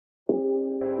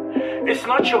It's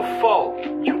not your fault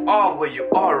you are where you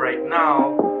are right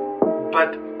now,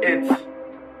 but it's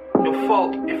your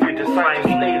fault if you decide to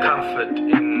stay comfort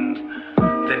in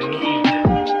the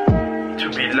need to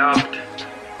be loved,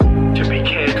 to be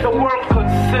cared. The world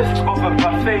consists of a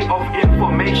buffet of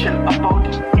information about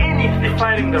anything.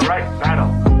 Finding the right battle,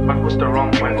 but with the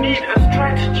wrong one. You need a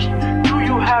strategy. Do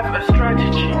you have a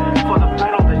strategy for the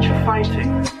battle that you're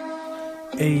fighting?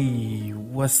 Hey,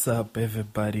 what's up,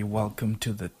 everybody? Welcome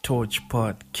to the Torch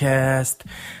Podcast.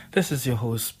 This is your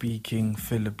host speaking,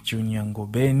 Philip Junior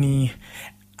Ngobeni.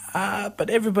 But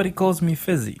everybody calls me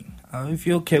Fizzy. If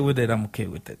you're okay with it, I'm okay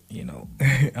with it.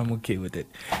 I'm okay with it.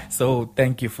 So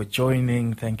thank you for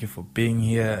joining. Thank you for being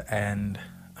here. And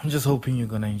I'm just hoping you're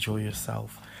going to enjoy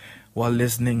yourself while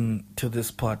listening to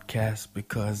this podcast,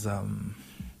 because the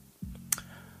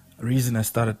reason I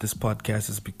started this podcast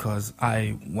is because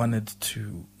I wanted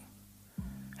to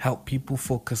help people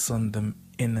focus on them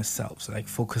inner selves, like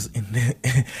focus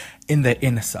in their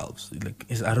inner selves.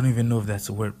 I don't even know if that's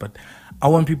a word, but I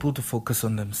want people to focus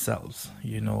on themselves.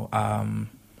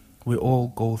 We all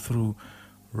go through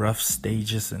rough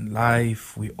stages in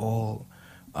life. We all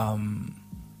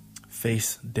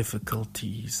face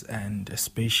difficulties, and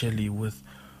especially with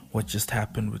what just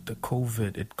happened with the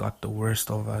COVID, it got the worst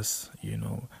of us.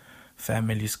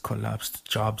 Families collapsed,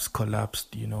 jobs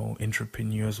collapsed,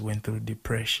 entrepreneurs went through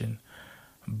depression.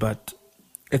 But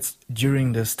it's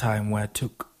during this time where I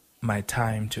took my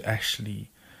time to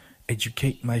actually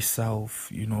educate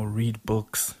myself, read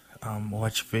books,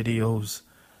 watch videos,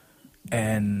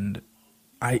 and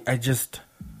I just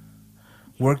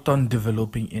worked on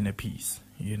developing inner peace,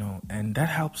 and that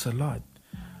helps a lot.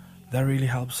 That really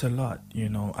helps a lot.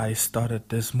 I started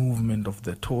this movement of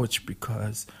the torch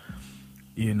because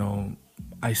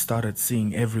I started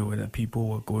seeing everywhere that people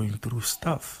were going through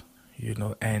stuff,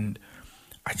 and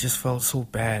I just felt so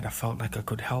bad. I felt like I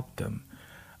could help them.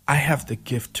 I have the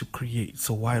gift to create,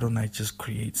 so why don't I just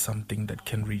create something that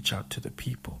can reach out to the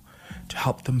people to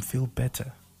help them feel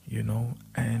better,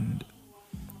 And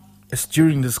it's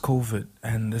during this COVID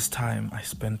and this time I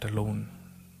spent alone.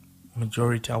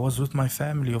 Majority, I was with my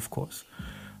family, of course,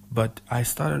 but I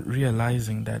started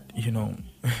realizing that,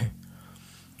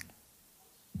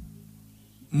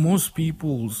 most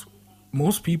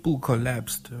people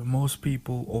collapsed. Most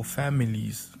people or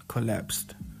families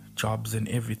collapsed, jobs and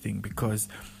everything, because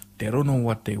they don't know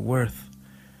what they're worth.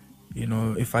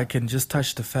 If I can just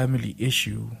touch the family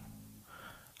issue,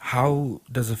 how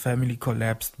does a family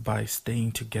collapse by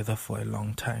staying together for a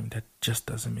long time? That just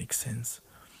doesn't make sense.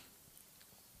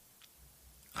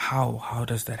 How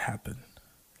does that happen?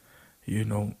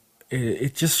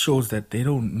 It just shows that they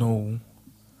don't know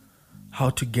how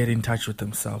to get in touch with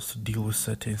themselves to deal with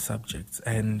certain subjects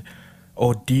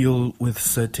or deal with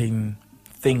certain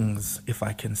things, if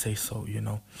I can say so.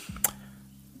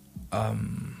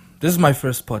 This is my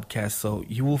first podcast, so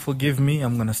you will forgive me.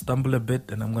 I'm gonna stumble a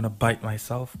bit and I'm gonna bite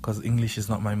myself because English is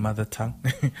not my mother tongue.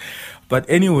 But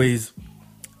anyways,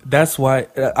 that's why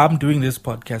I'm doing this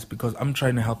podcast, because I'm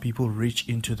trying to help people reach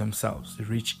into themselves,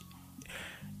 reach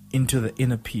into the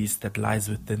inner peace that lies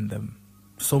within them.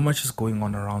 So much is going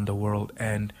on around the world,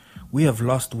 and we have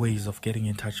lost ways of getting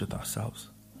in touch with ourselves.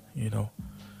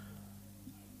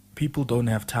 People don't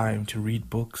have time to read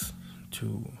books,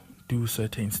 to do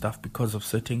certain stuff because of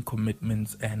certain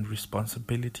commitments and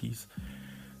responsibilities.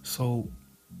 So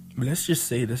let's just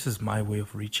say this is my way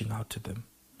of reaching out to them.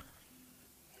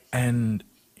 And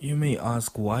you may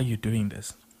ask, why are you doing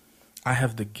this? I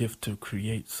have the gift to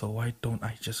create, so why don't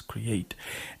I just create?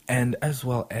 And as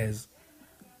well as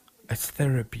it's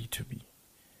therapy to me,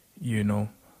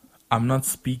 I'm not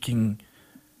speaking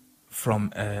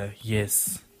from a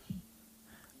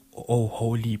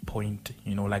holy point,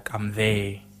 like I'm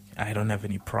there, I don't have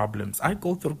any problems. I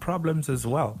go through problems as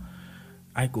well.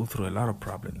 I go through a lot of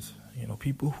problems.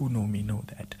 People who know me know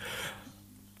that.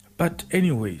 But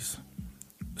anyways,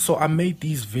 so I made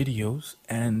these videos,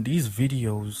 and these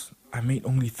videos, I made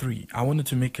only 3. I wanted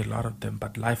to make a lot of them,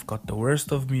 but life got the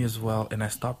worst of me as well, and I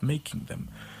stopped making them.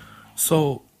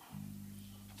 So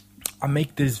I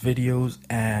make these videos,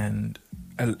 and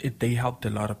they helped a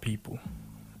lot of people.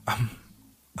 I'm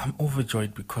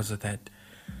overjoyed because of that.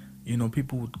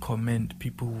 People would comment,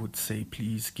 people would say,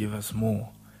 please give us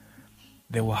more.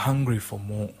 They were hungry for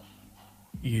more,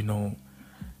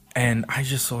 and I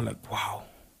just saw like, wow.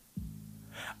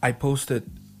 I posted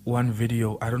one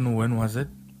video, I don't know when was it,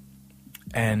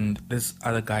 and this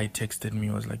other guy texted me,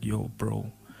 was like, yo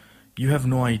bro, you have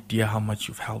no idea how much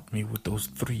you've helped me with those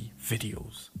 3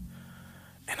 videos.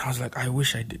 And I was like, I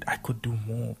wish I could do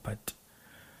more, but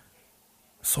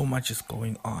so much is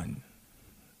going on,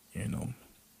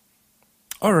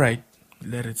 All right,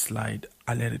 let it slide.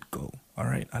 I let it go. All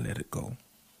right, I let it go.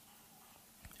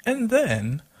 And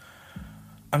then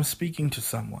I'm speaking to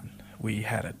someone. We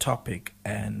had a topic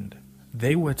and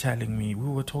they were telling me, we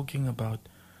were talking about,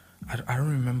 I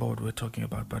don't remember what we were talking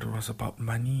about, but it was about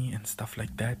money and stuff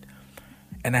like that.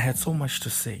 And I had so much to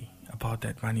say about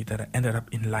that money that I ended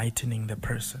up enlightening the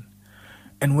person.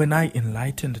 And when I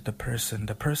enlightened the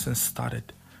person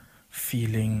started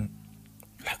feeling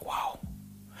like, wow.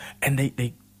 And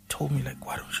they told me, like,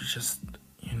 why don't you just,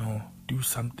 do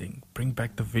something, bring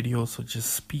back the videos or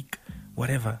just speak,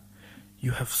 whatever.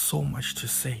 You have so much to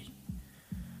say.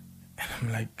 And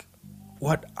I'm like,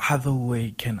 what other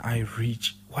way can I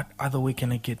reach? What other way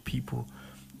can I get people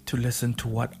to listen to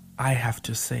what I have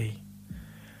to say?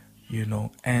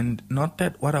 And not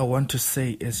that what I want to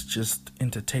say is just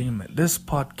entertainment. This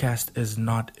podcast is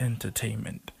not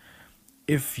entertainment.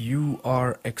 If you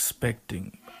are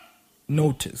expecting,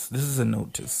 notice, this is a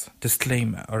notice,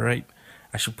 disclaimer, all right?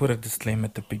 I should put a disclaimer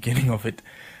at the beginning of it.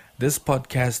 This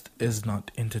podcast is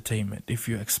not entertainment. If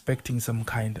you're expecting some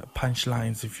kind of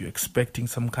punchlines, if you're expecting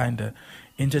some kind of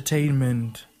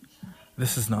entertainment,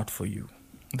 this is not for you.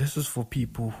 This is for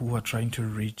people who are trying to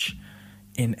reach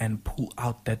in and pull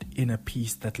out that inner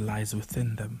peace that lies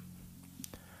within them.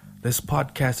 This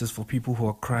podcast is for people who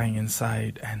are crying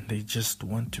inside and they just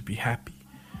want to be happy.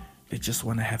 They just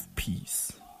want to have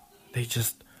peace. They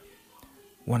just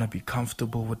want to be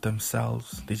comfortable with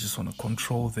themselves. They just want to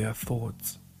control their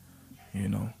thoughts.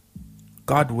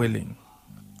 God willing,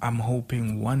 I'm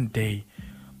hoping one day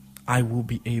I will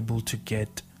be able to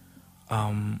get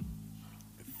therapists,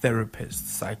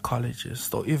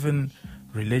 psychologists, or even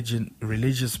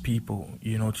religious people,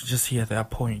 to just hear their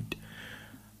point.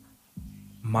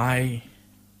 My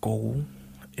goal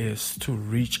is to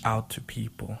reach out to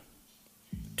people,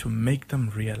 to make them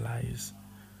realize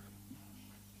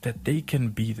that they can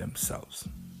be themselves.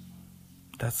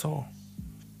 That's all.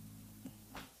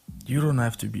 You don't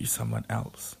have to be someone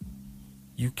else.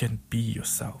 You can be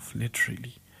yourself,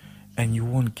 literally. And you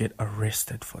won't get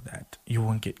arrested for that. You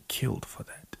won't get killed for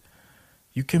that.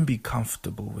 You can be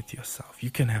comfortable with yourself.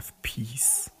 You can have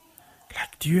peace.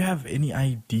 Like, do you have any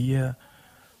idea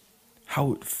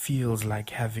how it feels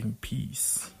like having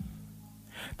peace?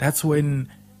 That's when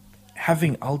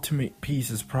having ultimate peace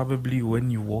is probably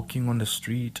when you're walking on the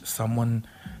street, someone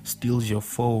steals your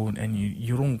phone and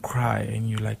you don't cry and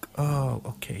you're like, oh,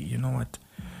 okay, you know what?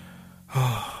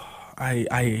 Oh,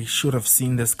 I should have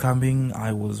seen this coming.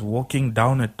 I was walking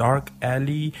down a dark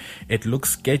alley. It looked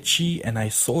sketchy and I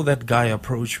saw that guy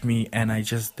approach me and I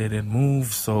just didn't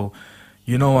move. So,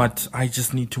 you know what? I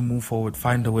just need to move forward,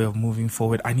 find a way of moving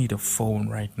forward. I need a phone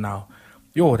right now.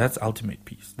 Yo, that's ultimate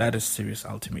peace. That is serious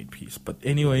ultimate peace. But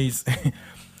anyways,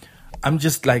 I'm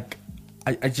just like,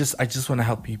 I just want to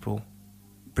help people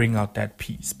bring out that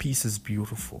peace. Peace is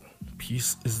beautiful.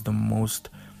 Peace is the most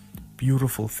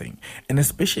beautiful thing. And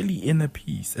especially inner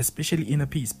peace.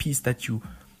 Peace that you,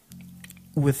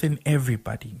 within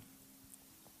everybody.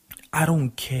 I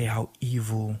don't care how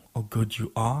evil or good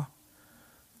you are.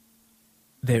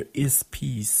 There is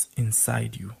peace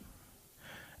inside you.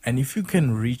 And if you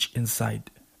can reach inside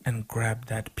and grab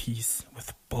that peace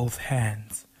with both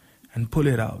hands and pull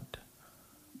it out,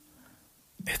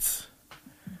 it's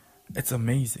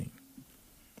amazing.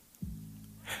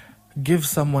 Give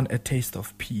someone a taste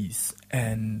of peace.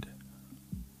 And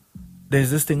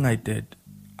there's this thing I did.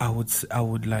 I do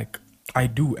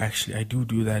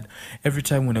that every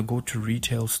time when I go to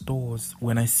retail stores,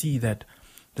 when I see that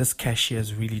this cashier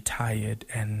is really tired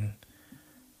and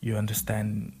you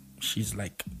understand, she's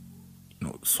like,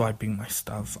 swiping my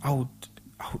stuff. I would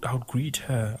greet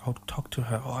her. I would talk to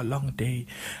her. Oh, a long day.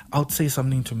 I would say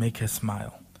something to make her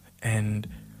smile. And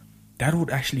that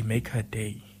would actually make her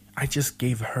day. I just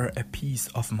gave her a piece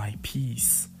of my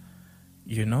peace,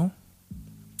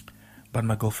 But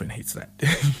my girlfriend hates that.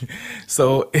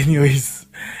 So anyways,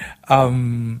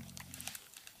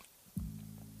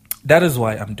 that is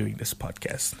why I'm doing this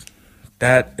podcast.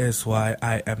 That is why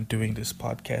I am doing this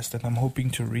podcast, and I'm hoping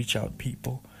to reach out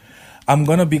people. I'm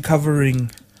going to be covering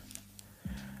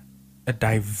a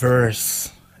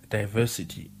diversity.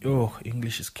 Oh,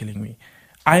 English is killing me.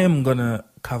 I am going to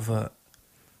cover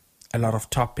a lot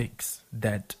of topics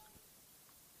that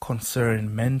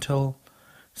concern mental,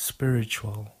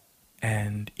 spiritual,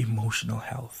 and emotional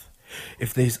health.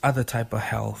 If there's other type of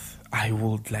health, I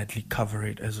will gladly cover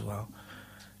it as well.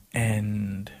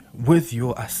 And with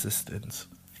your assistance,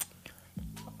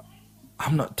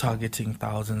 I'm not targeting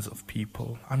thousands of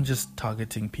people. I'm just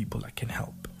targeting people I can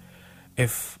help.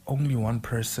 If only one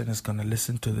person is going to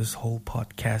listen to this whole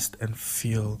podcast and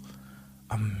feel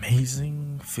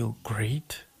amazing, feel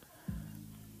great.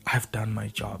 I've done my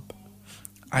job.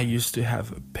 I used to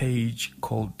have a page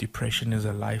called Depression is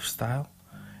a Lifestyle,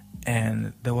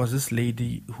 and there was this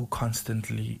lady who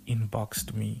constantly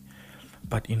inboxed me,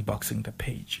 but inboxing the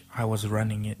page. I was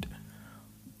running it.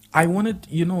 I wanted,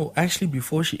 actually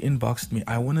before she inboxed me,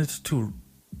 I wanted to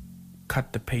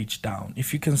cut the page down.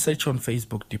 If you can search on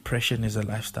Facebook, Depression is a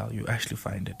Lifestyle, you actually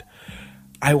find it.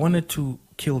 I wanted to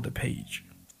kill the page.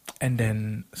 And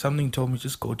then something told me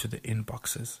just go to the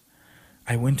inboxes.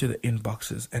 I went to the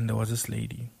inboxes and there was this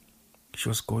lady. She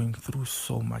was going through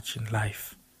so much in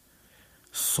life.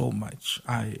 So much.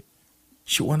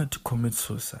 She wanted to commit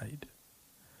suicide.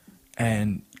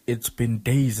 And it's been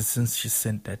days since she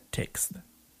sent that text.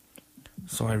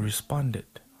 So I responded.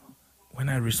 When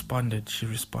I responded, she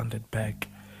responded back.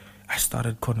 I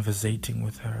started conversating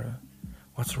with her.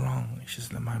 What's wrong?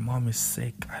 She's like, my mom is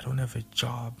sick. I don't have a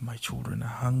job. My children are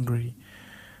hungry.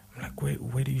 I'm like,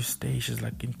 where do you stay? She's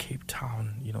like, in Cape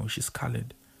Town. She's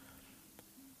colored.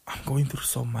 I'm going through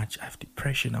so much. I have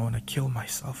depression. I want to kill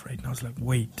myself right now. I was like,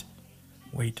 wait,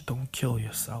 don't kill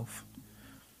yourself.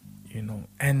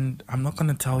 And I'm not going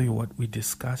to tell you what we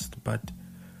discussed, but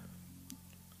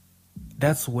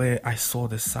that's where I saw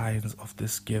the signs of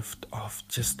this gift of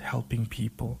just helping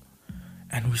people.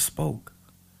 And we spoke.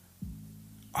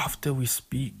 After we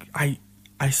speak, I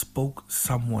spoke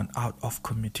someone out of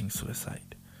committing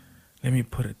suicide. Let me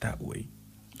put it that way.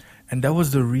 And that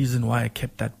was the reason why I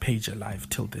kept that page alive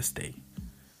till this day.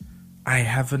 I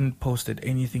haven't posted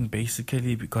anything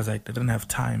basically because I didn't have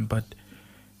time, but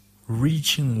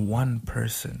reaching one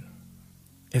person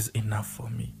is enough for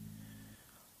me.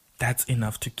 That's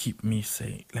enough to keep me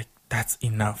saying, that's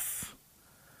enough.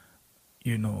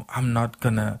 I'm not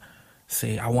gonna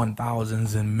say I want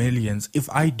thousands and millions. If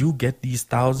I do get these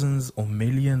thousands or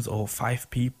millions or 5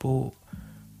 people,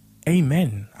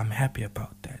 amen. I'm happy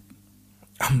about that.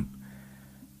 I'm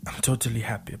totally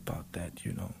happy about that,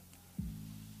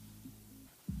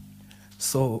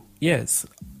 So yes,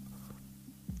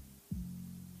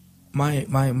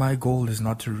 my goal is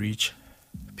not to reach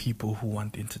people who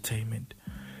want entertainment.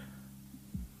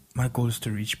 My goal is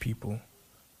to reach people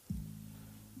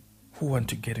who want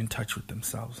to get in touch with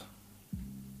themselves,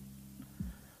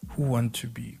 who want to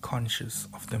be conscious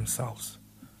of themselves,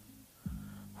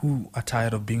 who are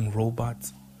tired of being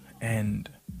robots and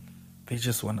they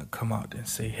just want to come out and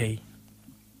say, hey,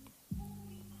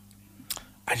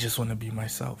 I just want to be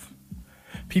myself.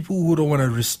 People who don't want to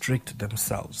restrict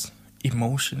themselves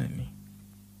emotionally,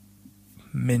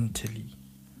 mentally,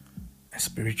 and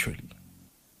spiritually.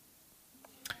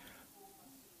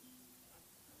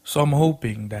 So I'm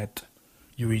hoping that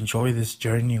you enjoy this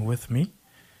journey with me.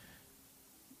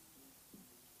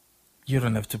 You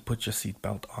don't have to put your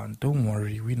seatbelt on. Don't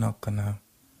worry, we're not gonna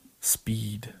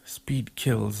speed. Speed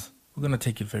kills. We're gonna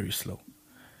take it very slow.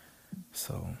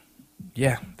 So,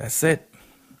 yeah, that's it.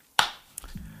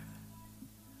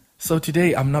 So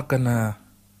today I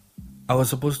was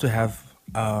supposed to have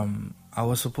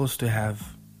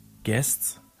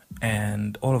guests,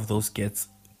 and all of those guests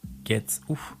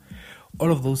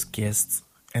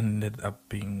ended up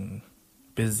being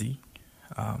busy.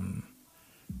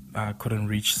 I couldn't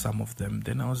reach some of them.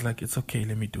 Then I was like, it's okay,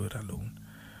 let me do it alone.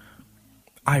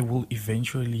 I will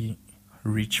eventually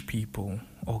reach people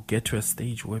or get to a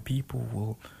stage where people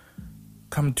will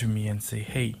come to me and say,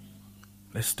 hey,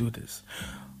 let's do this.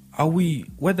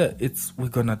 Whether we're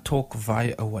gonna talk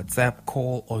via a WhatsApp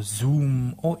call or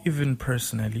Zoom or even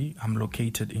personally. I'm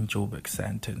located in Joburg,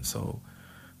 Sandton, so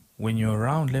when you're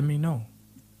around, let me know.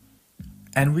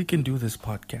 And we can do this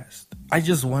podcast. I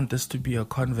just want this to be a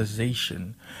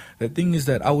conversation. The thing is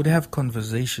that I would have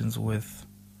conversations with,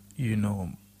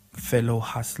 fellow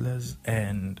hustlers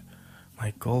and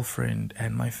my girlfriend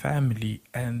and my family.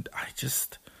 And I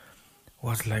just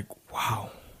was like,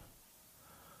 wow,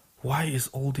 why is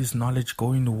all this knowledge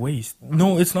going to waste?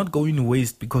 No, it's not going to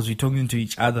waste because we're talking to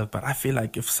each other. But I feel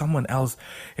like if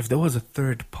there was a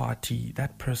third party,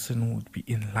 that person would be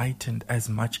enlightened as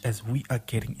much as we are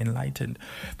getting enlightened.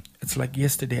 It's like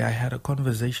yesterday I had a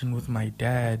conversation with my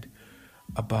dad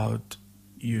about,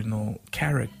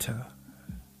 character.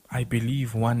 I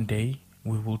believe one day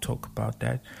we will talk about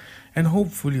that. And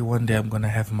hopefully one day I'm going to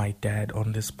have my dad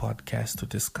on this podcast to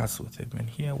discuss with him and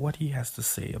hear what he has to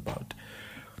say about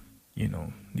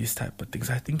these type of things.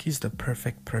 I think he's the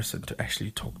perfect person to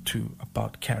actually talk to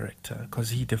about character because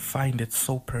he defined it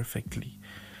so perfectly.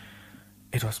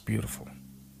 It was beautiful.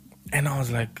 And I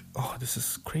was like, oh, this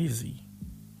is crazy.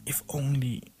 If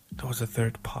only there was a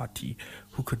third party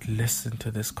who could listen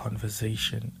to this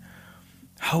conversation,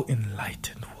 how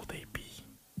enlightened will they be?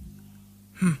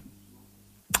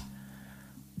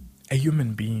 A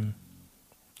human being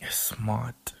is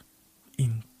smart,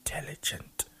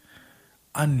 intelligent,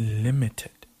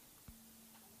 unlimited.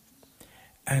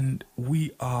 And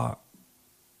we are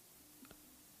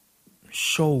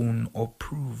shown or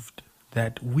proved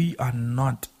that we are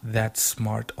not that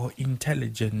smart or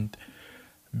intelligent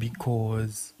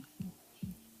because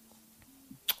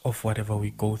of whatever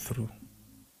we go through.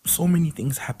 So many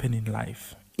things happen in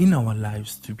life, in our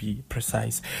lives to be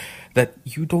precise, that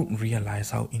you don't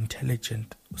realize how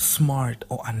intelligent, smart,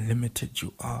 or unlimited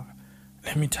you are.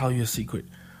 Let me tell you a secret.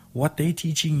 What they're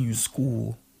teaching you in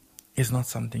school is not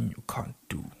something you can't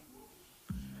do.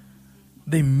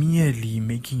 They're merely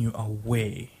making you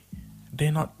aware.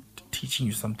 They're not teaching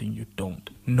you something you don't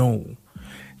know.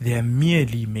 They're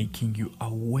merely making you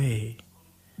aware.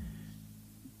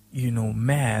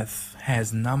 Math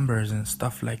has numbers and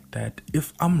stuff like that.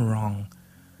 If I'm wrong,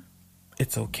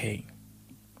 it's okay.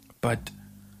 But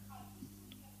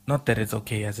not that it's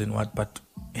okay as in what, but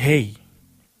hey,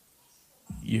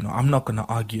 I'm not going to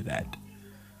argue that.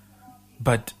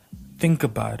 But think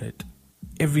about it.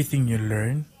 Everything you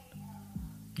learn,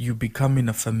 you become in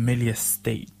a familiar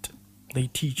state. They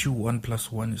teach you 1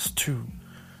 + 1 is 2.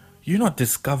 You're not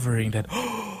discovering that,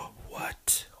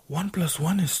 what? 1 +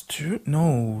 1 is 2?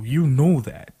 No, you know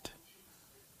that.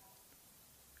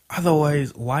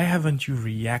 Otherwise, why haven't you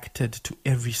reacted to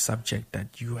every subject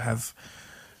that you have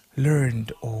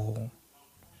learned or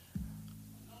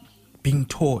being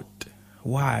taught?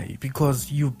 Why?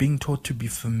 Because you're being taught to be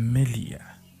familiar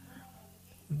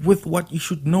with what you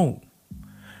should know.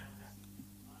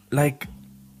 Like,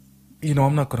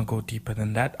 I'm not going to go deeper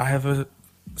than that. I have a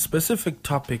specific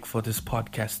topic for this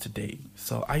podcast today,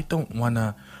 so I don't want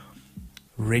to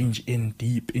range in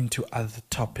deep into other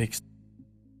topics.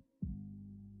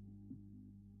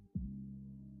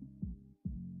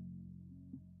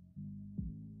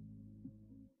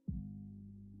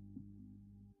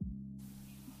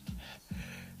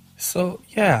 So,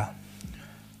 yeah.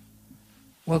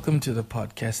 Welcome to the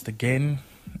podcast again.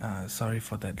 Sorry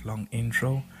for that long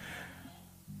intro.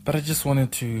 But I just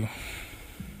wanted to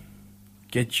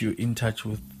get you in touch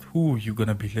with who you're going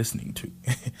to be listening to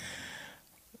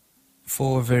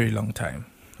for a very long time.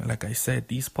 Like I said,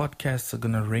 these podcasts are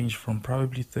going to range from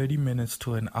probably 30 minutes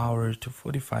to an hour to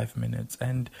 45 minutes,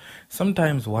 and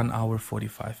sometimes 1 hour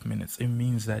 45 minutes. It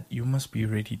means that you must be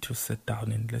ready to sit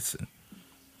down and listen.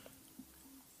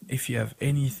 If you have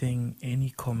anything, any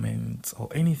comments or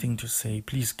anything to say,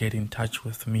 please get in touch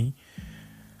with me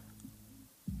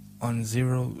on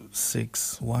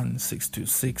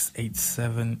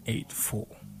 0616268784.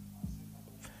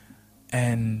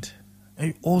 And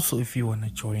also, if you want to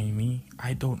join me,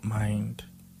 I don't mind.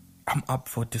 I'm up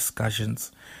for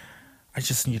discussions. I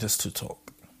just need us to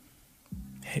talk.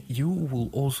 You will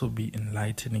also be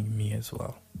enlightening me as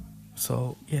well.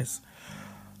 So, yes,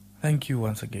 thank you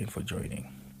once again for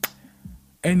joining.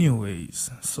 Anyways,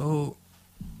 so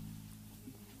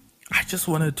I just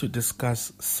wanted to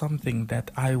discuss something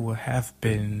that I will have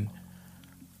been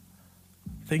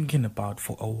thinking about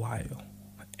for a while.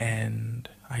 And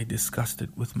I discussed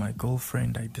it with my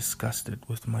girlfriend. I discussed it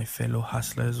with my fellow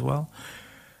hustler as well.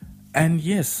 And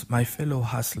yes, my fellow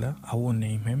hustler, I won't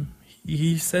name him,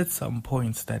 he said some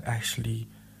points that actually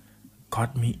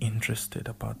got me interested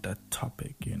about that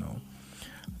topic,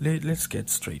 Let's get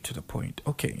straight to the point.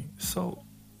 Okay, so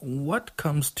what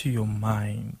comes to your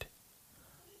mind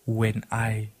when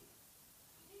I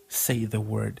say the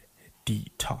word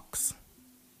detox?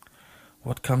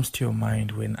 What comes to your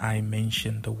mind when I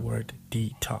mention the word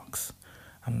detox?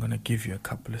 I'm going to give you a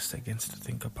couple of seconds to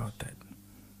think about that.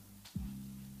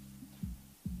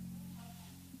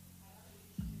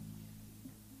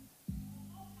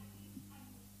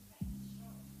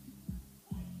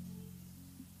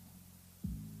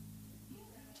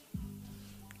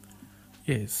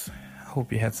 Yes, I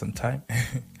hope you had some time.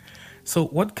 So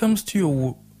what comes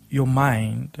to your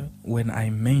mind when I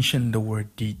mention the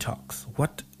word detox?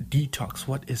 What detox?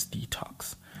 What is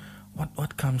detox?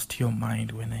 What comes to your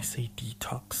mind when I say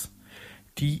detox?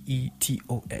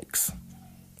 DETOX.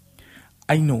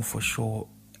 I know for sure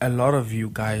a lot of you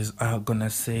guys are gonna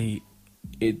say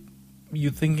it.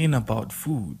 You're thinking about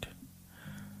food.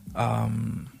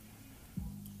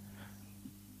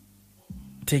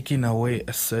 Taking away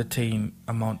a certain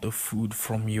amount of food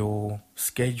from your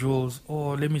schedules,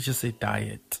 or let me just say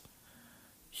diet.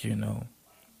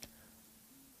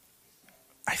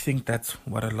 I think that's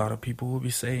what a lot of people will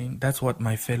be saying. That's what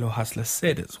my fellow hustler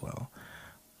said as well.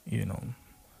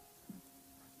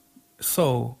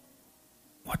 So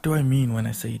what do I mean when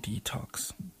I say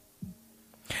detox?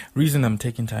 Reason I'm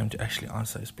taking time to actually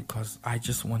answer is because I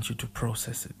just want you to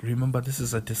process it. Remember, this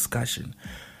is a discussion.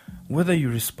 Whether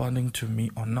you're responding to me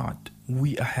or not,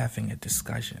 we are having a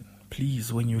discussion.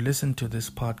 Please, when you listen to this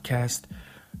podcast,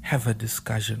 have a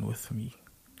discussion with me.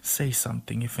 Say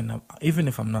something. Even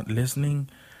if I'm not listening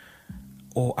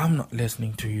or I'm not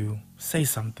listening to you, say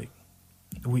something.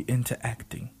 We're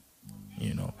interacting,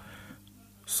 you know.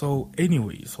 So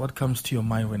anyways, what comes to your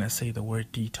mind when I say the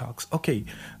word detox? Okay,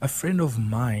 a friend of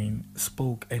mine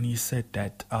spoke and he said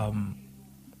that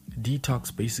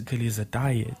detox basically is a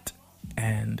diet,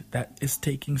 and that is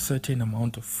taking certain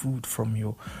amount of food from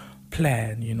your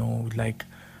plan, you know, like,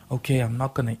 okay, I'm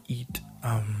not gonna eat,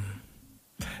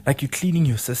 like you're cleaning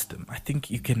your system. I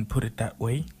think you can put it that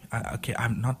way. Okay,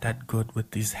 I'm not that good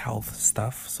with this health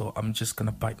stuff, so I'm just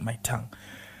gonna bite my tongue.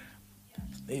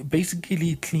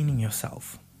 Basically cleaning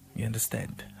yourself, you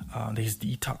understand. There's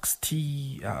detox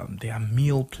tea, there are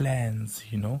meal plans,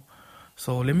 you know.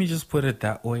 So let me just put it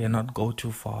that way and not go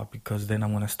too far, because then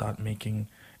I'm going to start making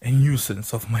a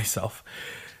nuisance of myself.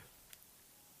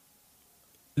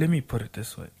 Let me put it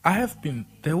this way.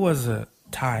 There was a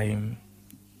time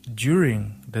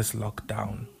during this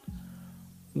lockdown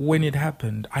when it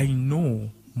happened. I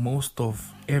know most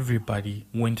of everybody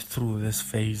went through this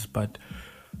phase, but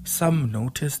some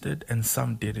noticed it and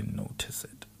some didn't notice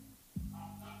it.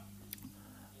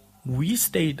 We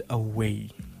stayed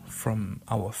away from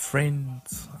our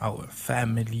friends, our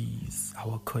families,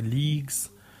 our colleagues,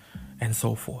 and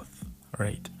so forth,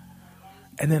 right?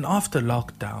 And then after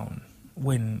lockdown,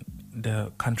 when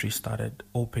the country started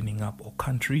opening up, or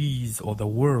countries or the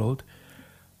world,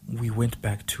 we went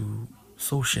back to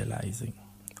socializing,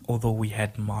 although we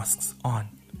had masks on.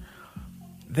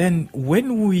 Then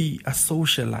when we are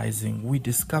socializing, we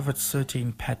discovered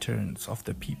certain patterns of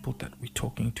the people that we're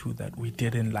talking to that we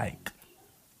didn't like,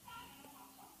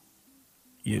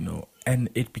 you know, and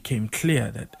it became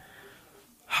clear that,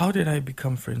 how did I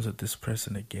become friends with this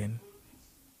person again?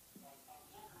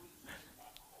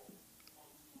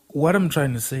 What I'm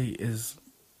trying to say is,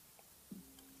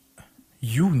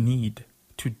 you need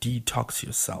to detox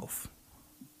yourself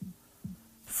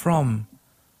from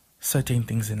certain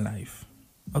things in life.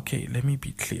 Okay, let me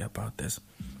be clear about this.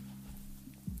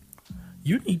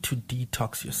 You need to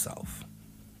detox yourself.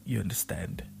 You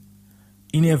understand?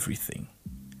 In everything.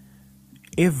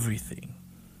 Everything.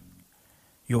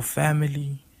 Your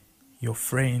family, your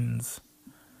friends,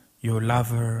 your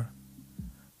lover,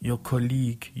 your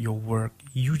colleague, your work.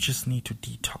 You just need to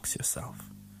detox yourself.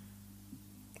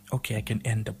 Okay, I can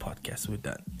end the podcast with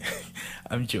that.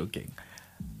 I'm joking.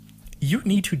 You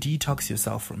need to detox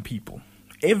yourself from people.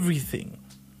 Everything.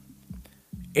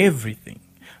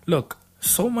 Look,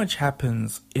 so much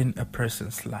happens in a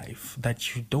person's life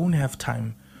that you don't have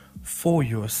time for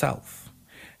yourself.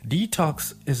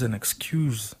 Detox is an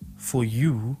excuse for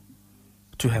you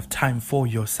to have time for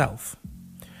yourself.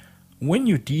 When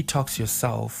you detox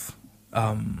yourself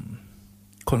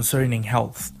concerning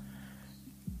health,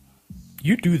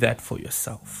 you do that for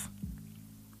yourself.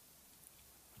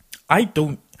 I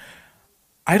don't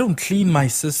clean my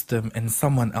system and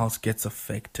someone else gets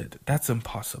affected. That's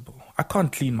impossible. I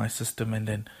can't clean my system and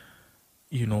then,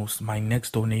 you know, my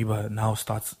next door neighbor now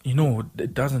starts, you know,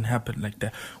 it doesn't happen like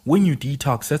that. When you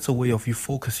detox, that's a way of you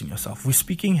focusing yourself. We're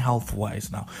speaking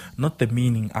health-wise now, not the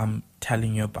meaning I'm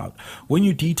telling you about. When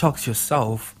you detox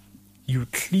yourself, you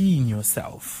clean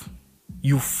yourself.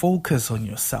 You focus on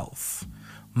yourself.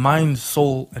 Mind,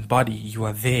 soul, and body, you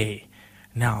are there.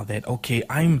 Now that, okay,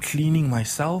 I'm cleaning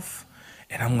myself,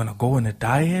 and I'm going to go on a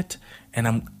diet,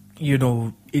 and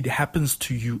it happens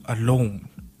to you alone.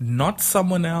 Not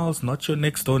someone else, not your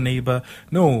next door neighbor.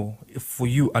 No, for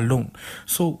you alone.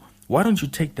 So why don't you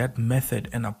take that method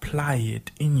and apply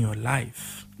it in your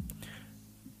life?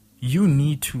 You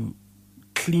need to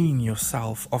clean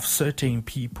yourself of certain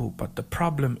people, but the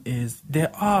problem is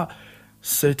there are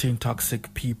certain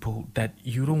toxic people that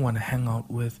you don't want to hang out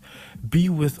with, be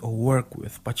with, or work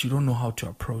with, but you don't know how to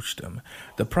approach them.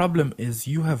 The problem is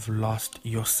you have lost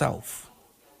yourself.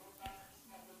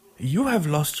 You have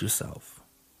lost yourself.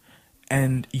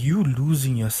 And you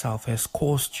losing yourself has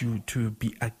caused you to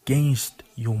be against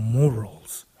your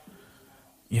morals.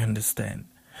 You understand?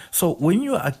 So when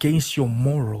you're against your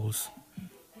morals,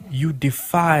 you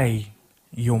defy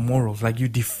your morals. Like you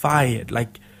defy it.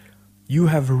 Like you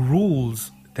have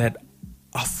rules that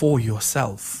are for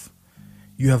yourself.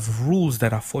 You have rules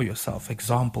that are for yourself.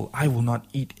 Example, I will not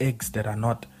eat eggs that are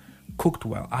not cooked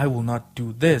well. I will not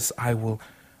do this. I will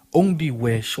only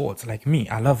wear shorts. Like me,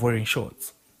 I love wearing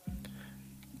shorts.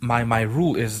 My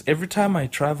rule is every time I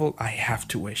travel, I have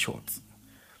to wear shorts.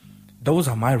 Those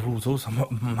are my rules. Those are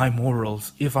my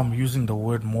morals. If I'm using the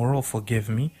word moral, forgive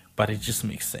me, but it just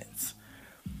makes sense.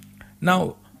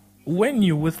 Now, when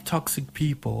you're with toxic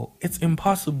people, it's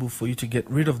impossible for you to get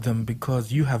rid of them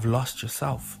because you have lost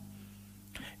yourself.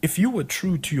 If you were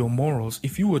true to your morals,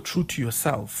 if you were true to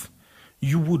yourself,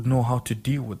 you would know how to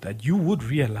deal with that. You would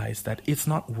realize that it's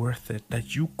not worth it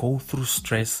that you go through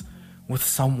stress with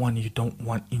someone you don't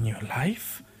want in your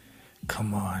life.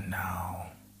 Come on now.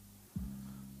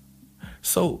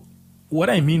 So,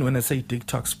 what I mean when I say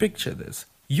detox, picture this.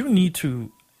 You need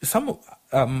to,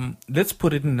 let's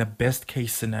put it in the best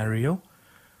case scenario.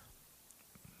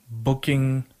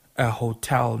 Booking a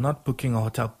hotel, not booking a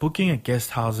hotel, booking a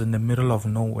guest house in the middle of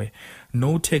nowhere.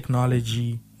 No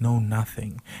technology, no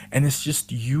nothing. And it's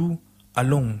just you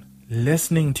alone,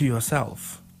 listening to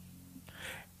yourself.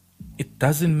 It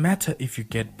doesn't matter if you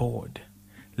get bored.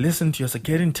 Listen to yourself,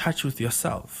 get in touch with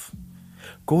yourself.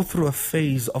 Go through a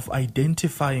phase of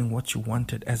identifying what you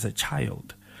wanted as a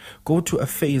child. Go to a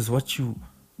phase what you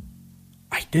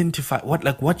identify,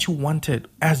 what you wanted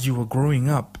as you were growing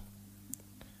up.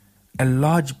 A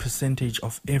large percentage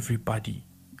of everybody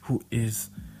who is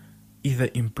either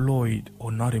employed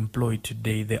or not employed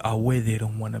today, they are where they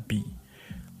don't want to be.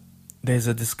 There's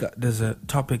a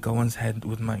topic I once had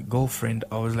with my girlfriend.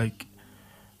 I was like,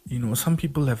 some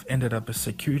people have ended up as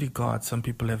security guards, some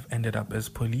people have ended up as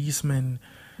policemen,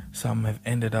 some have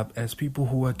ended up as people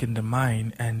who work in the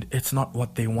mine, and it's not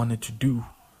what they wanted to do.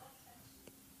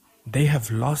 They have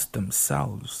lost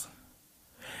themselves,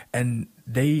 and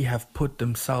they have put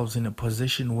themselves in a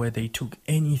position where they took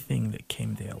anything that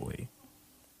came their way.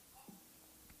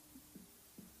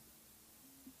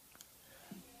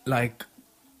 Like,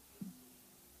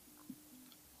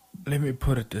 let me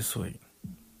put it this way.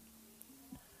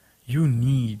 You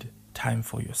need time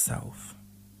for yourself.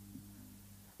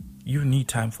 You need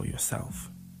time for yourself.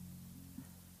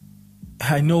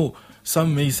 I know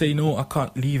some may say, no, I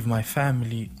can't leave my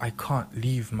family. I can't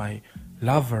leave my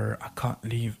lover. I can't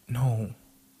leave. No.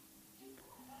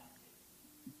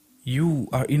 You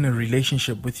are in a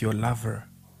relationship with your lover,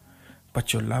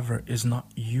 but your lover is not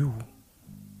you.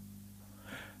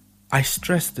 I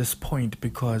stress this point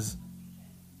because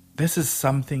this is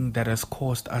something that has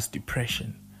caused us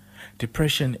depression.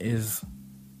 Depression is,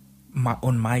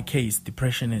 on my case,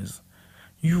 depression is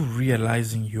you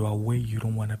realizing you are where you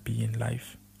don't want to be in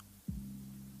life.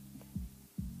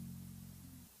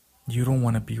 You don't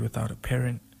want to be without a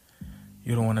parent.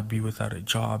 You don't want to be without a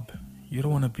job. You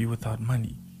don't want to be without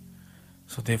money.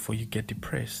 So therefore you get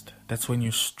depressed. That's when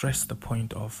you stress the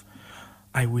point of,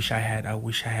 I wish I had, I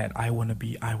want to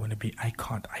be, I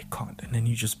can't. And then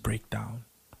you just break down.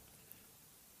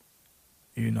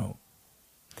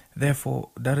 Therefore,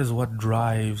 that is what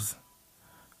drives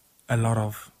a lot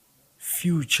of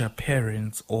future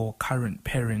parents or current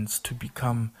parents to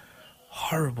become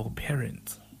horrible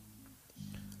parents.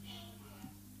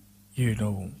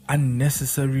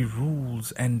 Unnecessary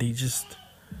rules, and they just,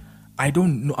 I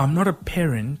don't know, I'm not a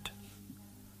parent,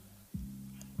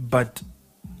 but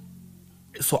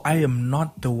so I am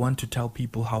not the one to tell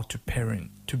people how to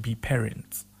parent, to be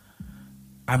parents.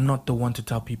 I'm not the one to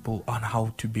tell people on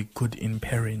how to be good in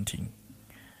parenting.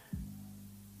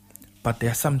 But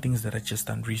there are some things that are just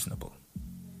unreasonable.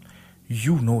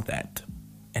 You know that,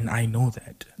 and I know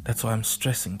that. That's why I'm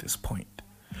stressing this point.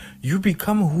 You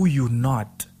become who you're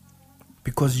not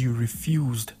because you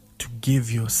refused to give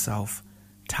yourself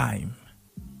time.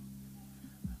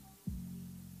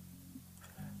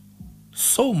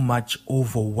 So much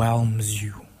overwhelms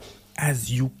you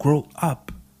as you grow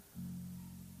up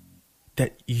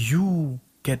that you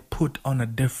get put on a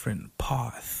different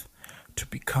path to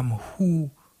become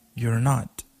who you're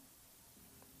not.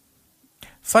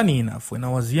 Funny enough, when I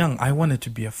was young, I wanted to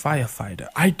be a firefighter.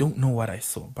 I don't know what I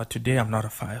saw, but today I'm not a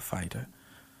firefighter.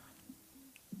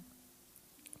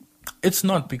 It's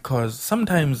not because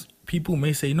sometimes people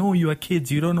may say, no, you are kids,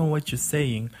 you don't know what you're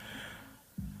saying.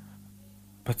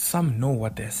 But some know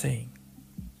what they're saying.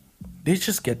 They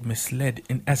just get misled,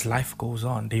 and as life goes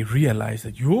on, they realize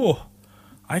that,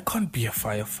 I can't be a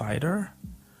firefighter.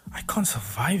 I can't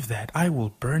survive that. I will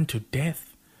burn to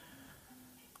death.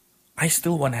 I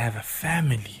still want to have a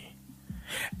family.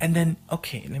 And then,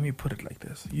 okay, let me put it like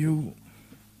this. You're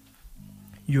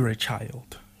a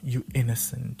child. You're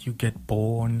innocent. You get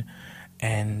born,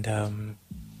 and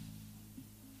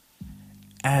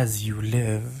as you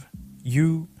live,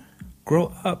 you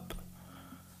grow up.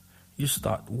 You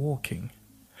start walking.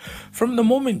 From the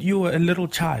moment you were a little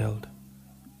child,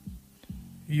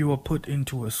 you were put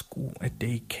into a school, a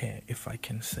daycare, if I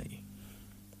can say.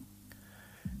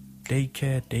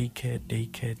 Daycare.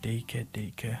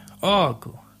 Oh,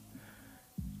 go.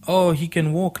 Oh, he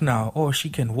can walk now. Oh, she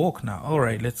can walk now. All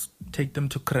right, let's take them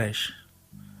to crash.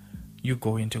 You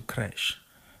go into crash.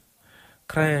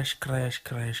 Crash, crash,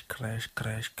 crash, crash,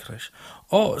 crash, crash.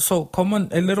 Oh, so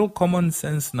a little common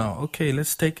sense now. Okay,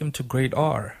 let's take him to grade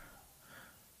R.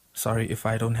 Sorry if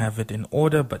I don't have it in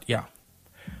order, but yeah.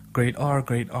 Grade R,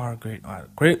 grade R, grade R.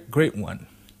 Grade 1,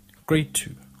 grade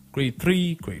 2, grade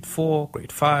 3, grade 4,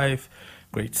 grade 5,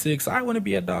 grade 6. I want to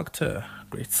be a doctor.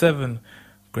 Grade 7,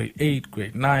 grade 8,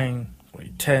 grade 9,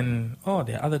 grade 10. Oh,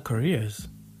 there are other careers.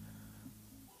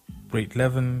 Grade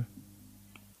 11.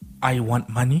 I want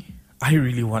money. I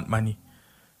really want money.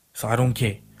 So I don't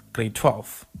care. Grade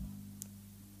 12.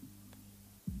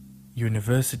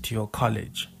 University or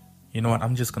college. You know what?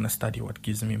 I'm just going to study what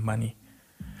gives me money.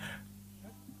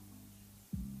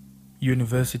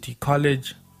 University,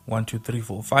 college, 1, 2, 3,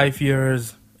 4, 5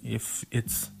 years. If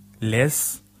it's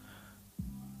less,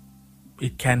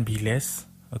 it can be less.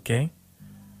 Okay.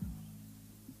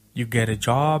 You get a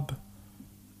job.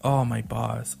 Oh, my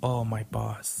boss. Oh, my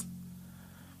boss.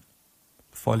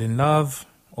 Fall in love,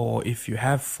 or if you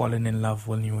have fallen in love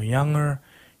when you were younger,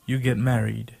 you get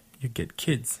married, you get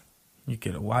kids, you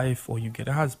get a wife, or you get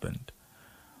a husband.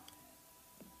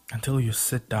 Until you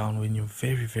sit down when you're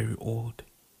very, very old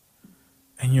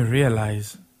and you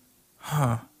realize,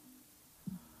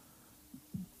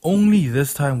 only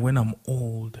this time when I'm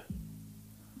old,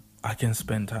 I can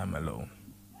spend time alone.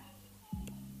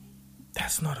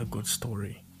 That's not a good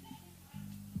story.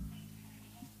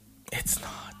 It's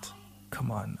not. Come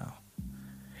on now.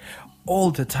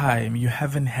 All the time, you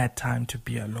haven't had time to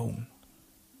be alone.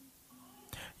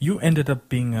 You ended up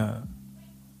being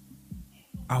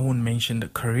I won't mention the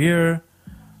career,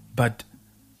 but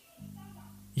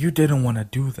you didn't want to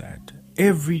do that.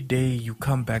 Every day you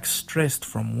come back stressed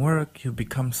from work, you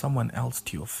become someone else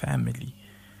to your family.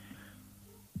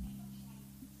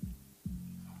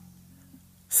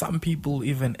 Some people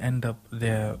even end up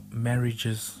their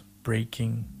marriages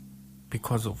breaking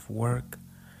because of work.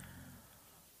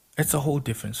 It's a whole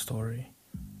different story.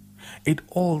 It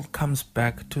all comes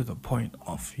back to the point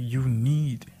of you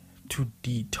need to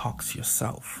detox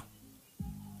yourself.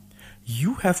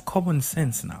 You have common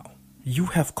sense now. You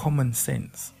have common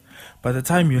sense. By the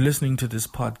time you're listening to this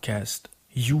podcast,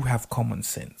 you have common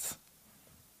sense.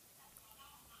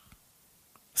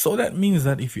 So that means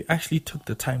that if you actually took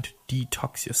the time to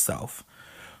detox yourself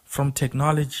from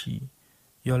technology,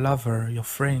 your lover, your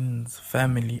friends,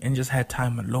 family, and just had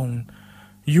time alone,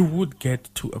 you would get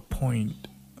to a point,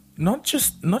 not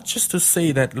just to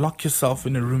say that lock yourself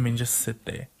in a room and just sit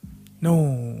there.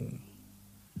 No.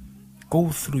 Go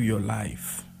through your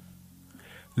life.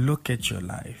 Look at your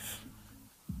life.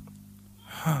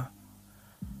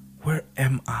 Where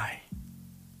am I?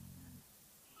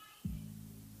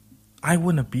 I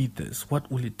want to be this.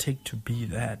 What will it take to be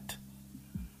that?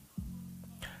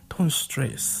 Don't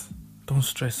stress. Don't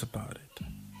stress about it.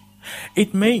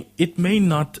 It may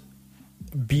not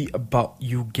be about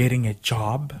you getting a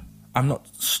job. I'm not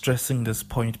stressing this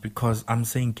point because I'm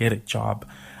saying get a job.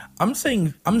 I'm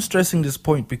stressing this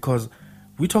point because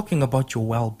we're talking about your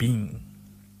well-being.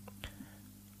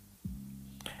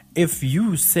 If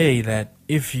you say that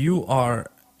if you are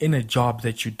in a job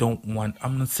that you don't want,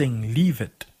 I'm not saying leave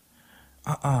it.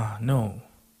 No.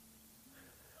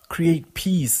 Create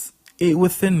peace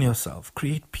within yourself.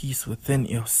 Create peace within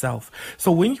yourself.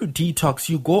 So when you detox,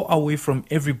 you go away from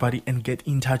everybody and get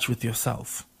in touch with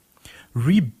yourself.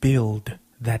 Rebuild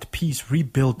that peace.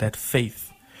 Rebuild that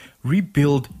faith.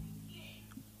 Rebuild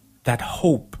that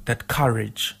hope, that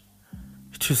courage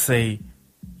to say,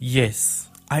 yes,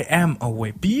 I am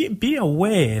aware. Be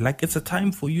aware. Like it's a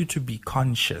time for you to be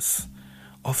conscious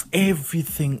of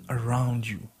everything around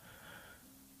you.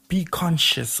 Be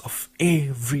conscious of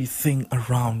everything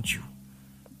around you.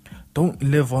 Don't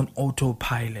live on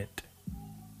autopilot.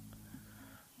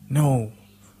 No.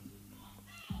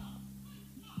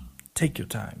 Take your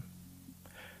time.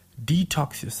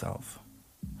 Detox yourself.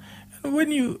 And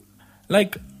when you,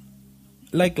 like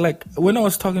when I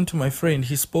was talking to my friend,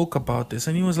 he spoke about this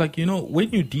and he was like,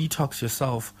 when you detox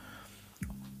yourself,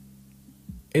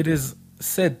 it is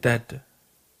said that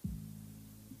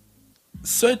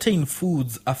certain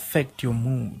foods affect your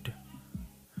mood.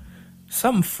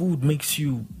 Some food makes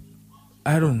you,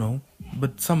 I don't know,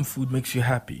 but some food makes you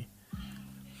happy.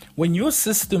 When your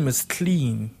system is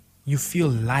clean, you feel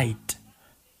light.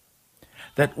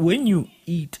 That when you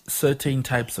eat certain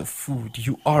types of food,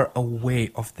 you are aware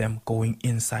of them going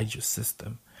inside your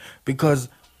system because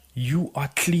you are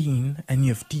clean and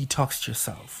you've detoxed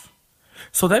yourself.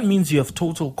 So that means you have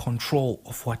total control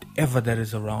of whatever that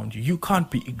is around you. You can't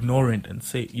be ignorant and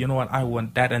say, you know what, I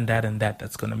want that and that and that.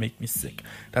 That's going to make me sick.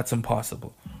 That's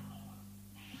impossible.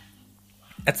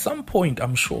 At some point,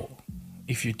 I'm sure,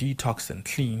 if you detox and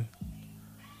clean,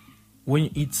 when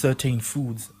you eat certain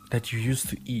foods that you used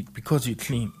to eat because you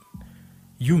clean,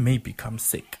 you may become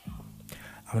sick.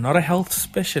 I'm not a health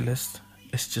specialist.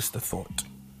 It's just a thought.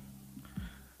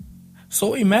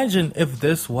 So imagine if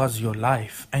this was your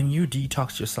life and you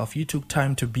detoxed yourself. You took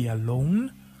time to be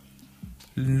alone.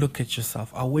 Look at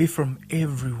yourself, away from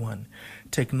everyone,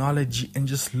 technology, and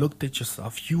just looked at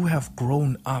yourself. You have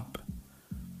grown up.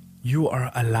 You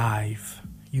are alive.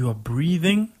 You are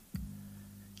breathing.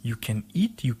 You can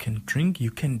eat, you can drink,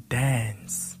 you can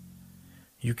dance.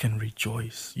 You can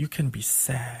rejoice. You can be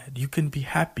sad. You can be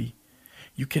happy.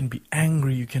 You can be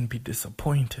angry. You can be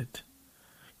disappointed.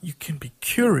 You can be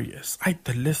curious.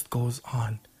 The list goes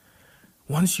on.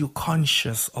 Once you're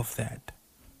conscious of that,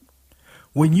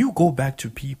 when you go back to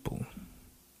people,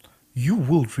 you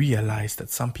will realize that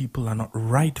some people are not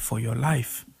right for your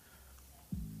life.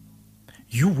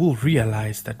 You will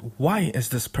realize that why is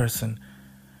this person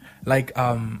like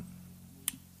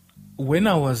when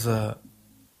I was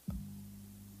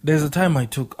there's a time I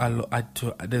took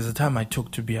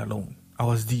to be alone. I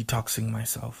was detoxing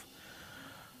myself.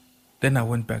 Then I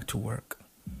went back to work.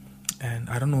 And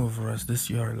I don't know if it was this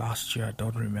year or last year, I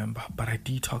don't remember, but I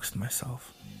detoxed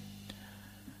myself.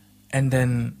 And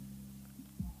then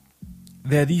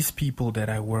there are these people that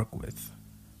I work with.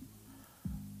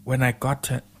 When I got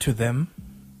to them,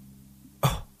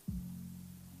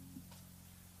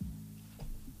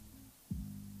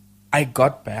 I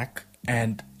got back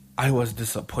and I was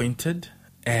disappointed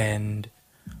and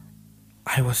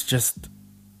I was just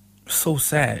so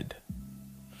sad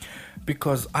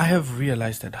because I have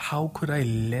realized that how could I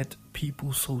let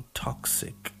people so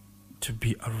toxic to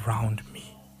be around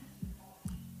me?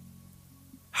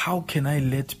 How can I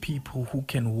let people who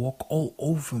can walk all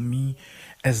over me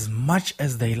as much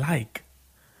as they like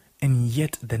and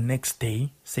yet the next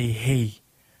day say, hey,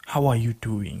 how are you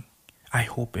doing? I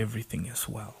hope everything is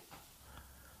well.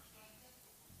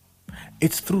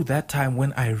 It's through that time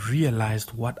when I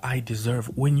realized what I deserve.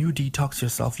 When you detox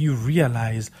yourself, you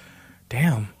realize,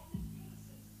 damn,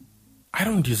 I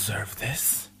don't deserve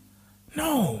this.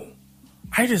 No,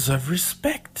 I deserve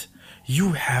respect.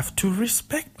 You have to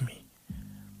respect me.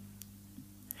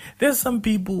 There's some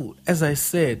people, as I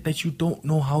said, that you don't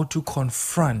know how to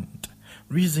confront.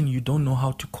 Reason you don't know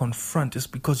how to confront is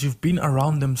because you've been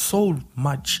around them so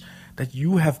much that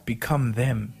you have become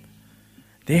them.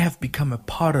 They have become a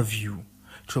part of you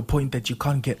to a point that you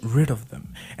can't get rid of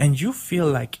them. And you feel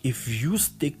like if you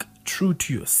stick true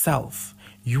to yourself,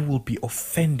 you will be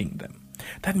offending them.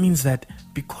 That means that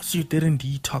because you didn't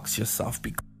detox yourself,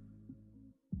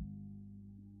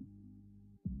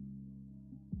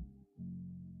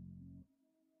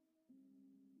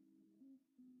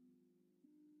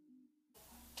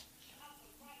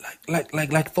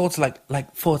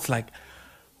 thoughts like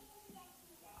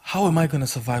how am I going to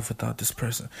survive without this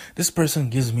person? This person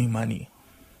gives me money.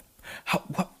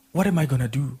 What am I going to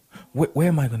do? Where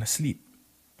am I going to sleep?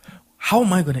 How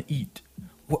am I going to eat?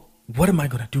 What am I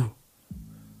going to do?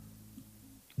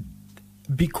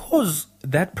 Because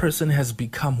that person has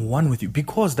become one with you,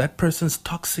 because that person's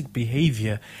toxic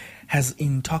behavior has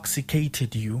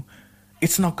intoxicated you,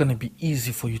 it's not going to be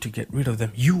easy for you to get rid of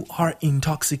them. You are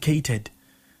intoxicated.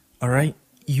 All right?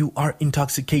 You are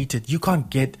intoxicated. You can't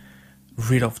get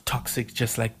rid of toxic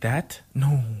just like that.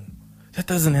 No, that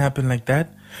doesn't happen like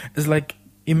that. It's like,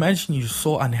 imagine you're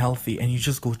so unhealthy and you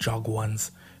just go jog once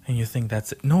and you think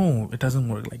that's it. No, it doesn't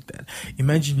work like that.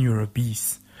 Imagine you're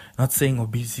obese. Not saying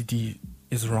obesity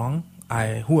is wrong.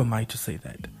 Who am I to say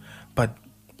that? But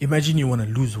imagine you want to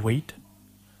lose weight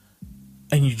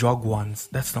and you jog once.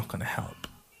 That's not going to help.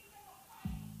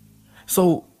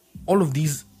 So all of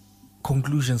these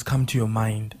conclusions come to your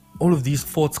mind. All of these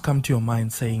thoughts come to your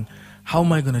mind saying, how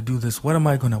am I going to do this? What am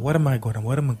I going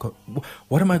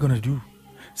to do?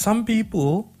 Some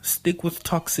people stick with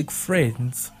toxic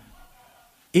friends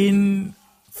in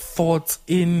thoughts,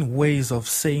 in ways of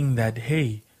saying that,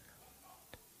 hey,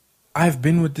 I've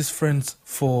been with these friends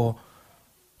for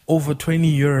over 20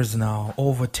 years now,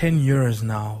 over 10 years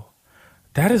now.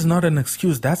 That is not an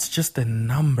excuse. That's just a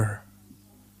number.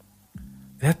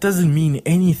 That doesn't mean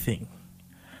anything.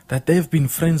 That they've been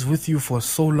friends with you for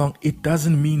so long, it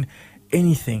doesn't mean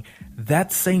anything.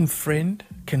 That same friend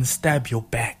can stab your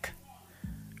back.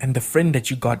 And the friend that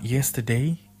you got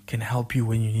yesterday can help you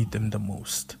when you need them the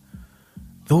most.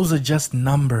 Those are just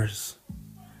numbers.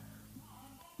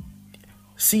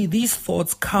 See, these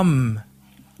thoughts come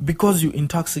because you're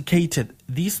intoxicated,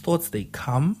 these thoughts, they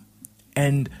come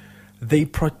and they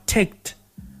protect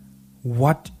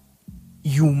what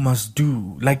you must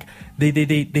do. Like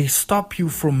they stop you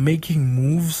from making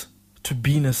moves to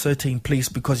be in a certain place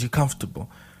because you're comfortable.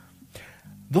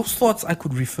 Those thoughts, I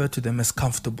could refer to them as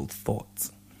comfortable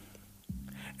thoughts.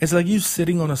 It's like you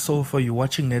sitting on a sofa, you're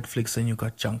watching Netflix and you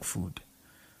got junk food.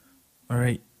 All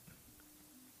right.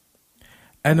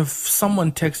 And if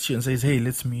someone texts you and says, hey,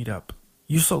 let's meet up,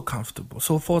 you're so comfortable.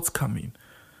 So thoughts come in.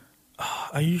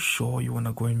 Are you sure you want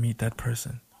to go and meet that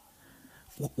person?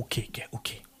 Okay.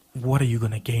 What are you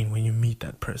going to gain when you meet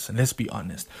that person? Let's be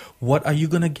honest. What are you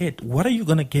going to get? What are you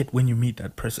going to get when you meet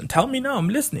that person? Tell me now. I'm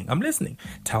listening.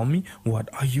 Tell me, what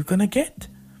are you going to get?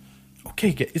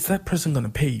 Okay, is that person going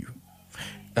to pay you?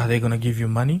 Are they going to give you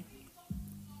money?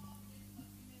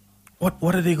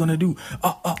 What are they going to do?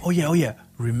 Oh yeah.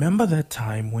 Remember that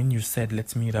time when you said,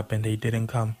 let's meet up, and they didn't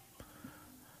come?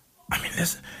 I mean,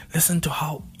 listen to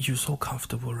how you're so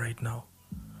comfortable right now.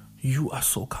 You are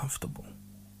so comfortable.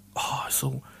 Oh,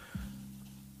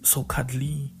 so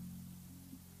cuddly.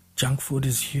 Junk food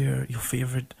is here. Your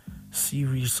favorite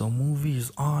series or movie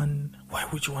is on. Why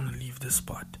would you want to leave this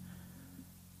spot?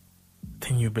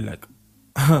 Then you'll be like,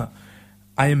 I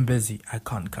am busy. I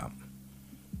can't come.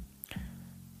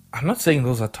 I'm not saying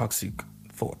those are toxic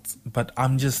thoughts, but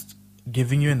I'm just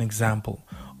giving you an example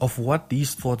of what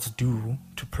these thoughts do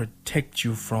to protect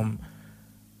you from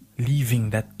leaving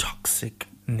that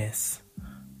toxicness.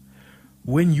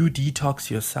 When you detox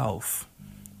yourself,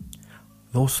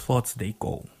 those thoughts, they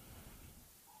go.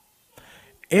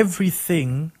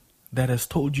 Everything that has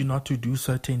told you not to do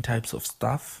certain types of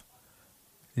stuff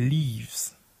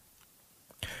leaves.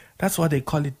 That's why they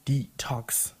call it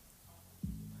detox.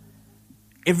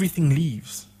 Everything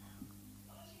leaves.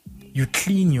 You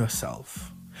clean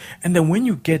yourself. And then when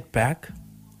you get back,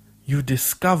 you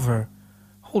discover,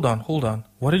 hold on.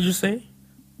 What did you say?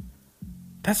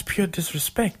 That's pure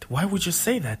disrespect. Why would you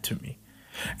say that to me?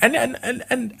 And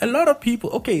a lot of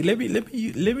people, okay, let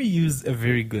me use a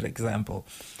very good example.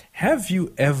 Have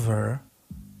you ever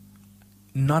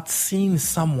not seen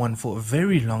someone for a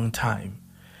very long time,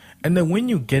 and then when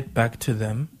you get back to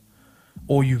them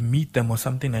or you meet them or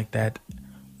something like that,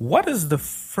 what is the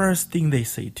first thing they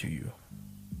say to you?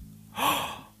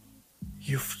 Oh,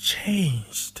 you've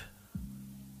changed.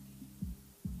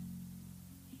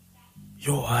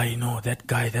 Yo, I know that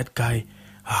guy. That guy.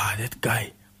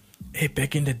 Hey,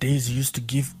 back in the days, he used to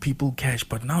give people cash,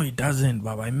 but now he doesn't.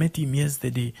 But I met him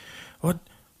yesterday.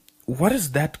 What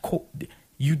is that called?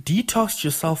 You detox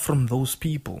yourself from those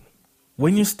people.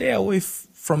 When you stay away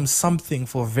from something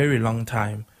for a very long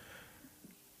time,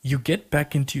 you get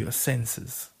back into your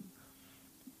senses.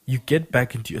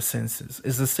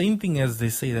 It's the same thing as they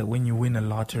say that when you win a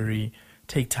lottery,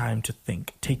 take time to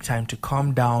think, take time to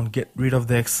calm down, get rid of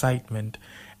the excitement,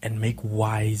 and make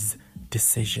wise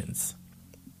decisions.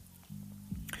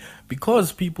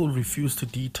 Because people refuse to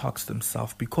detox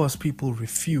themselves, because people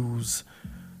refuse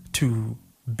to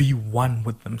be one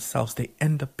with themselves, they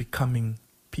end up becoming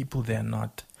people they're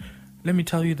not. Let me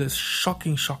tell you this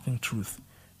shocking truth.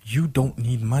 You don't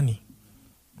need money.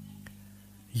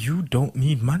 You don't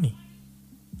need money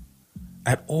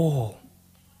at all.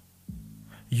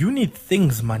 You need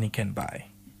things money can buy.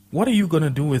 What are you going to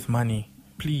do with money?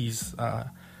 Please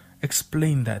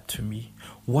explain that to me.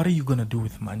 What are you going to do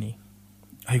with money?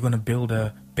 Are you going to build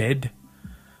a bed?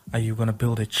 Are you going to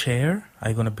build a chair? Are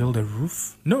you going to build a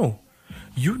roof? No.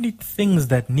 You need things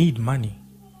that need money.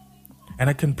 And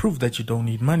I can prove that you don't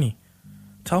need money.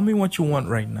 Tell me what you want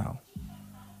right now.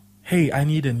 Hey, I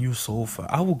need a new sofa.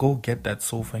 I will go get that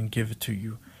sofa and give it to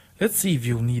you. Let's see if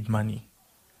you'll need money.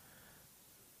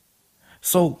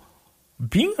 So,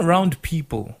 being around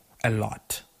people a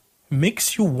lot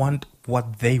makes you want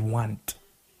what they want.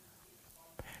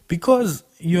 Because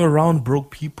you're around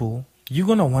broke people, you're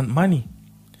going to want money.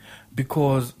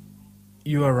 Because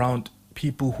you're around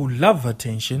people who love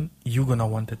attention, you're going to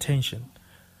want attention.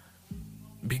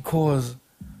 Because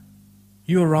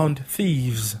you're around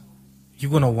thieves,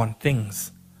 you're going to want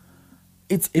things.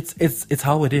 It's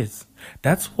how it is.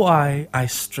 That's why I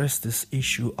stress this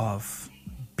issue of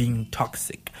being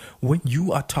toxic. When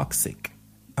you are toxic,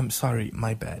 I'm sorry,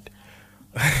 my bad.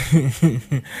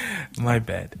 My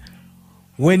bad.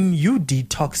 When you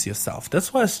detox yourself,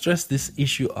 that's why I stress this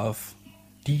issue of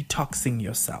detoxing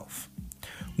yourself.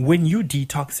 When you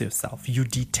detox yourself, you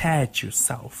detach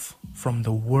yourself from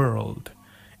the world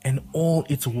and all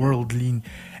its worldly,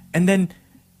 and then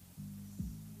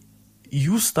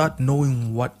you start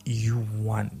knowing what you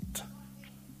want.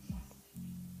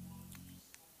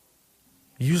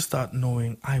 You start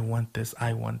knowing, I want this,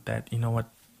 I want that. You know what?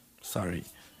 Sorry.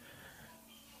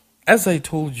 As I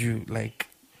told you, like,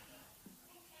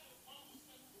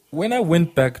 when I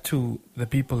went back to the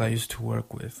people I used to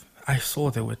work with, I saw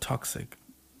they were toxic.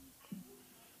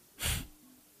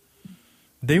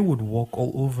 They would walk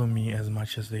all over me as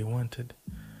much as they wanted.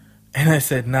 And I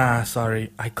said, nah,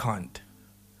 sorry, I can't.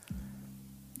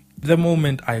 The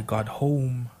moment I got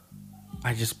home,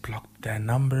 I just blocked their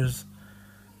numbers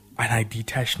and I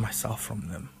detached myself from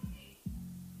them.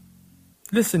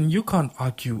 Listen, you can't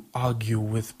argue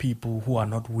with people who are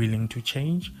not willing to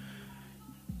change.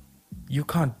 You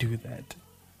can't do that.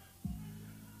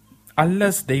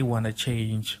 Unless they want to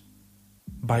change,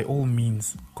 by all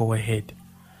means, go ahead.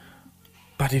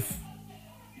 But if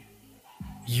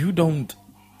you don't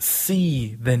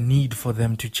see the need for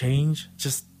them to change,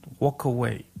 just walk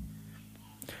away.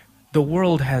 The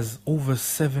world has over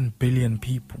 7 billion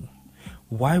people.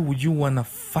 Why would you want to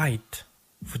fight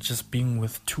for just being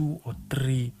with 2 or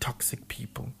 3 toxic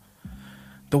people?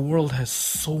 The world has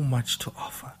so much to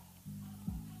offer.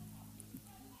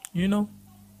 You know?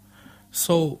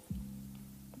 So,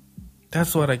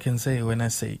 that's what I can say when I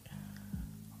say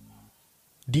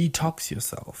detox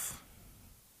yourself.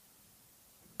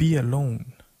 Be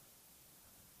alone.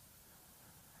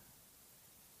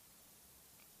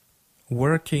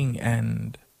 Working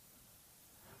and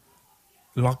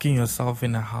locking yourself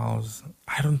in a house,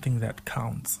 I don't think that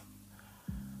counts.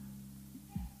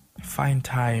 Find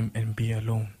time and be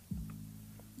alone.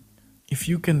 If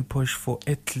you can push for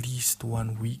at least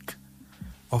 1 week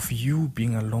of you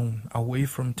being alone, away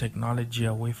from technology,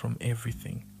 away from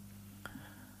everything,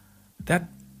 that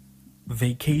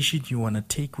vacation you want to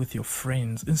take with your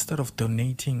friends, instead of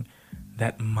donating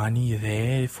that money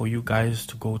there for you guys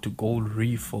to go to Gold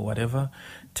Reef or whatever,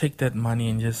 take that money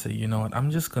and just say, you know what, I'm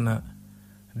just gonna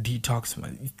detox.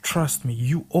 Trust me,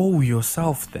 you owe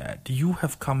yourself that. You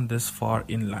have come this far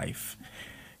in life.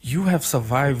 You have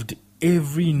survived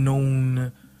every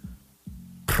known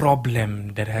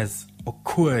problem that has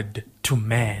occurred to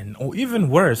man, or even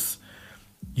worse,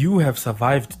 you have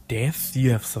survived death.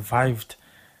 You have survived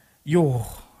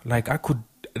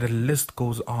the list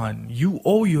goes on. You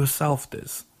owe yourself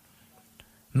this.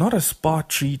 Not a spa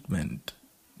treatment.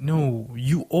 No,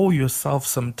 you owe yourself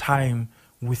some time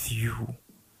with you.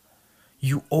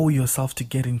 You owe yourself to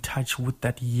get in touch with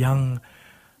that young,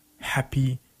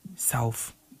 happy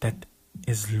self that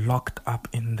is locked up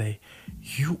in there.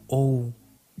 You owe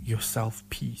yourself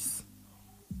peace.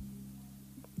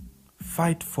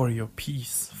 Fight for your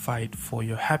peace. Fight for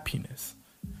your happiness.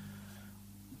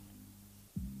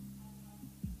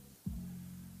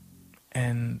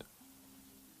 And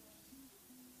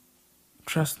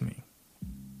trust me,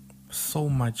 so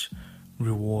much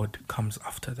reward comes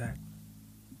after that.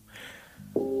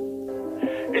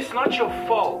 It's not your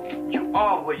fault you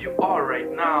are where you are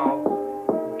right now,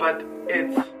 but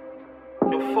it's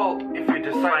your fault if you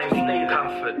decide to stay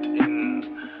comfort in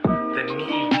the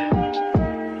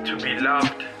need to be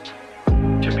loved,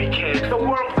 to be cared. The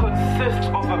world consists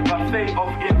of a buffet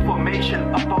of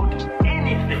information about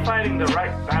anything. Finding the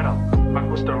right battle, but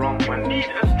with the wrong one. Need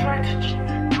a strategy.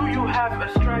 Do you have a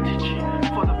strategy?